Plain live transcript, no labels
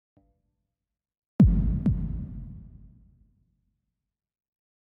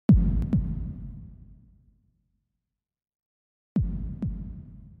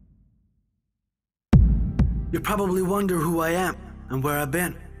You probably wonder who I am and where I've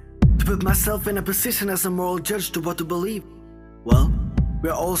been. To put myself in a position as a moral judge to what to believe. Well,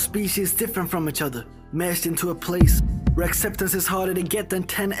 we're all species different from each other, meshed into a place where acceptance is harder to get than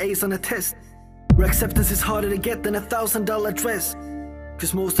 10 A's on a test. Where acceptance is harder to get than $1,000 dress.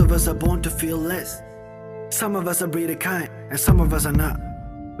 Cause most of us are born to feel less. Some of us are breeded kind, and some of us are not.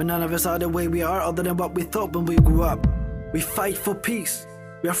 But none of us are the way we are other than what we thought when we grew up. We fight for peace.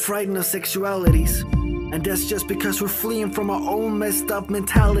 We are frightened of sexualities. And that's just because we're fleeing from our own messed up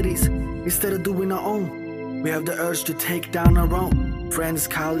mentalities. Instead of doing our own, we have the urge to take down our own. Friends,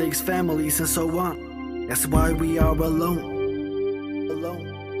 colleagues, families, and so on. That's why we are alone. Alone.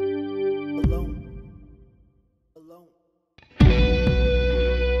 Alone. Alone.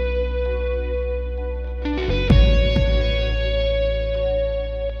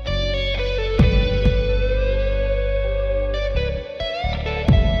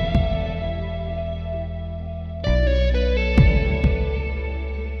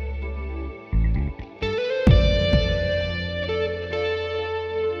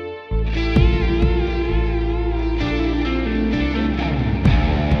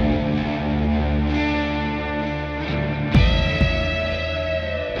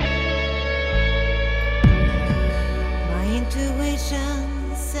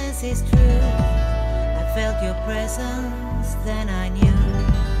 Says it's true. I felt your presence, then I knew.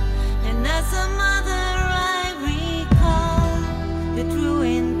 And as a mother I recall the true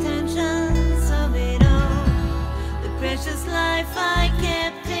intentions of it all. The precious life I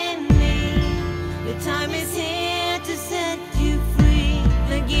kept in me. The time is here to set you free.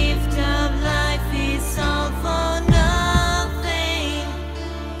 The gift of life is all for nothing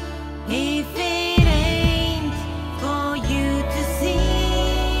if it ain't for you to see.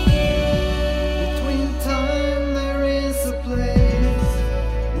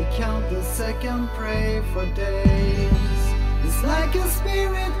 Second pray for days. It's like a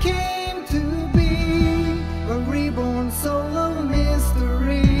spirit came to be, a reborn soul of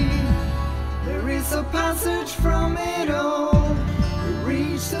mystery. There is a passage from it all. We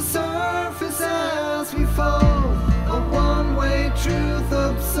reach the surface as we fall. A one-way truth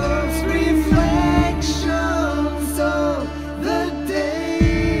observes reflections of the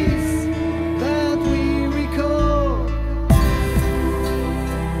days that we recall.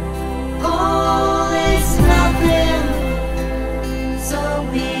 All is nothing, so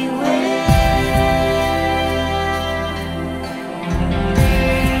beware.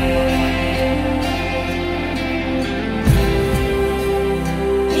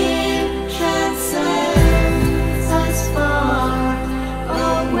 It transcends us far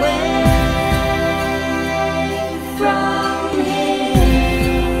away from here.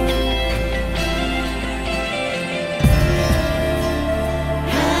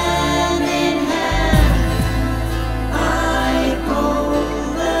 Hand in hand, I hold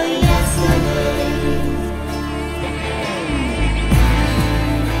the yesterdays.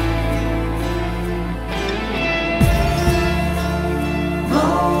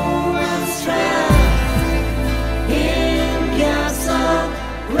 Moments trapped in gaps of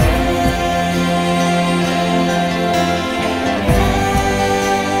grace.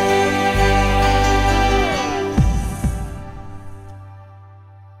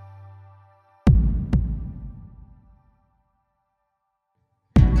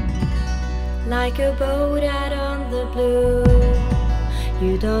 Like a boat out on the blue,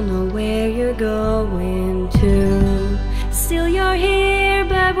 you don't know where you're going to. Still you're here,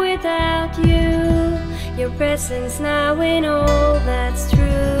 but without you. Your presence now in all that's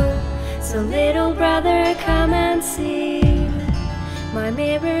true. So little brother, come and see. My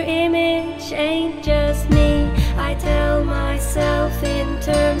mirror image ain't just me. I tell myself in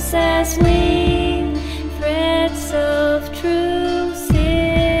terms as we. Threads of true similarity.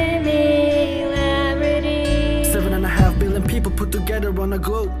 7.5 billion people put together on a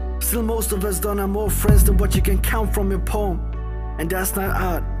globe. Still most of us don't have more friends than what you can count from your poem. And that's not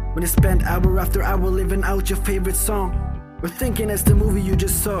odd, when you spend hour after hour living out your favorite song. Or thinking it's the movie you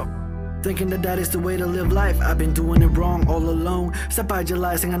just saw. Thinking that that is the way to live life. I've been doing it wrong all alone. Stop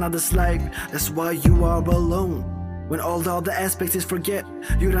idealizing another's life. That's why you are alone. When all the other aspects is forget,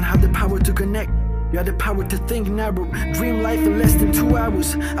 you don't have the power to connect. You have the power to think narrow, dream life in less than 2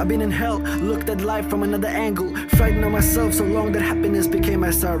 hours. I've been in hell, looked at life from another angle. Frightened of myself so long that happiness became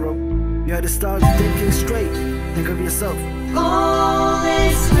my sorrow. You had to start thinking straight, think of yourself. All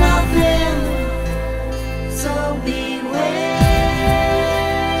is nothing, so beware.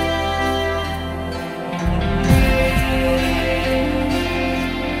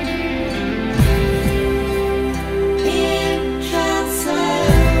 It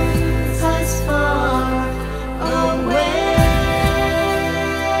transcends us far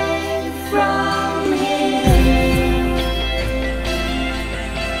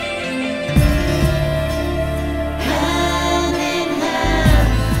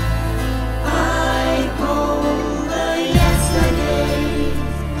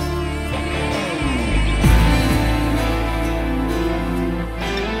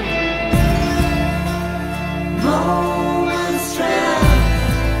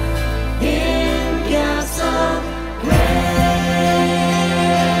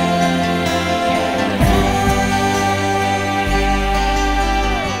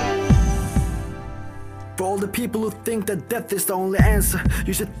death is the only answer.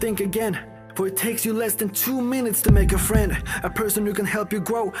 You should think again, for it takes you less than 2 minutes to make a friend. A person who can help you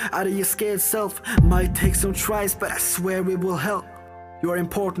grow out of your scared self. Might take some tries, but I swear it will help. You are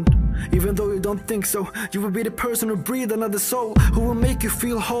important, even though you don't think so. You will be the person who breathes another soul, who will make you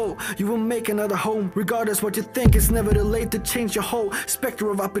feel whole. You will make another home. Regardless what you think, it's never too late to change your whole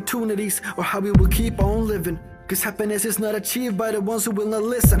spectrum of opportunities, or how we will keep on living. Cause happiness is not achieved by the ones who will not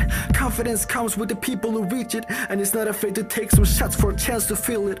listen. Confidence comes with the people who reach it, and it's not afraid to take some shots for a chance to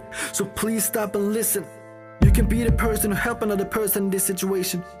feel it. So please stop and listen. You can be the person who help another person in this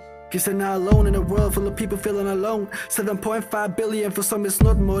situation. Cause you're not alone in a world full of people feeling alone. 7.5 billion, for some it's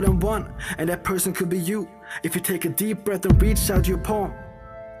not more than one. And that person could be you, if you take a deep breath and reach out your palm.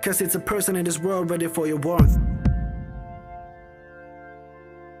 Cause it's a person in this world ready for your warmth.